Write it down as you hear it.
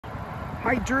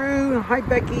Hi Drew, hi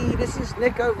Becky, this is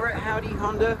Nick over at Howdy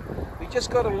Honda. We just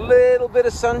got a little bit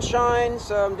of sunshine,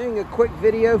 so I'm doing a quick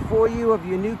video for you of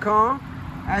your new car.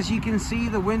 As you can see,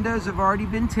 the windows have already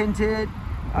been tinted.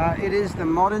 It is the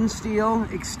modern steel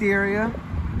exterior,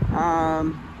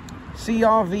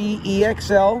 CRV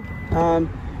EXL.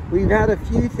 We've had a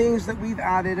few things that we've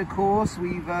added, of course.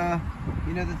 We've,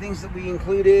 the things that we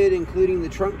included, including the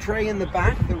trunk tray in the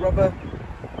back, the rubber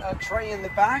tray in the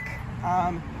back.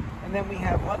 And then we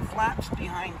have mud flaps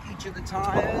behind each of the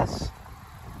tires.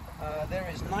 There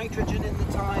is nitrogen in the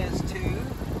tires too.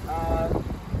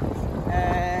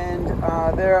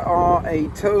 There are a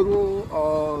total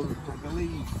of, I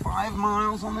believe, 5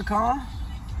 miles on the car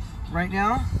right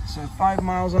now. So 5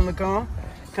 miles on the car.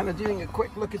 Kind of doing a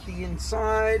quick look at the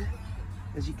inside.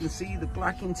 As you can see, the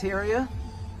black interior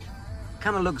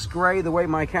kind of looks gray the way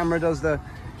my camera does the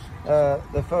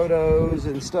photos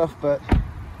and stuff, but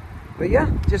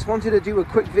yeah, just wanted to do a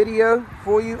quick video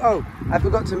for you. Oh, I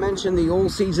forgot to mention the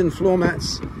all-season floor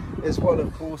mats as well,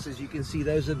 of course. As you can see,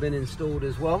 those have been installed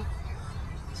as well.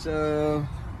 So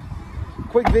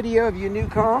quick video of your new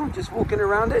car, just walking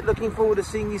around it. Looking forward to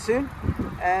seeing you soon,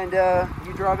 and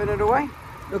you driving it away.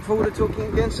 Look forward to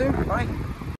talking again soon. Bye.